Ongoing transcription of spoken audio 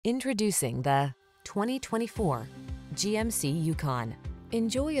Introducing the 2024 GMC Yukon.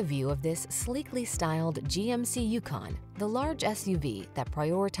 Enjoy a view of this sleekly styled GMC Yukon, the large SUV that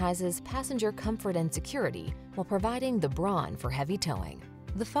prioritizes passenger comfort and security while providing the brawn for heavy towing.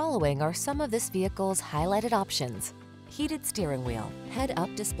 The following are some of this vehicle's highlighted options: heated steering wheel,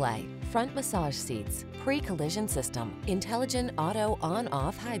 head-up display, front massage seats, pre-collision system, intelligent auto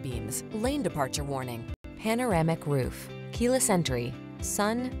on-off high beams, lane departure warning, panoramic roof, keyless entry,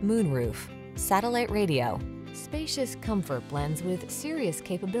 sun, moonroof, satellite radio. Spacious comfort blends with serious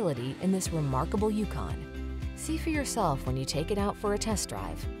capability in this remarkable Yukon. See for yourself when you take it out for a test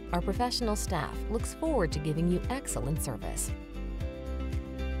drive. Our professional staff looks forward to giving you excellent service.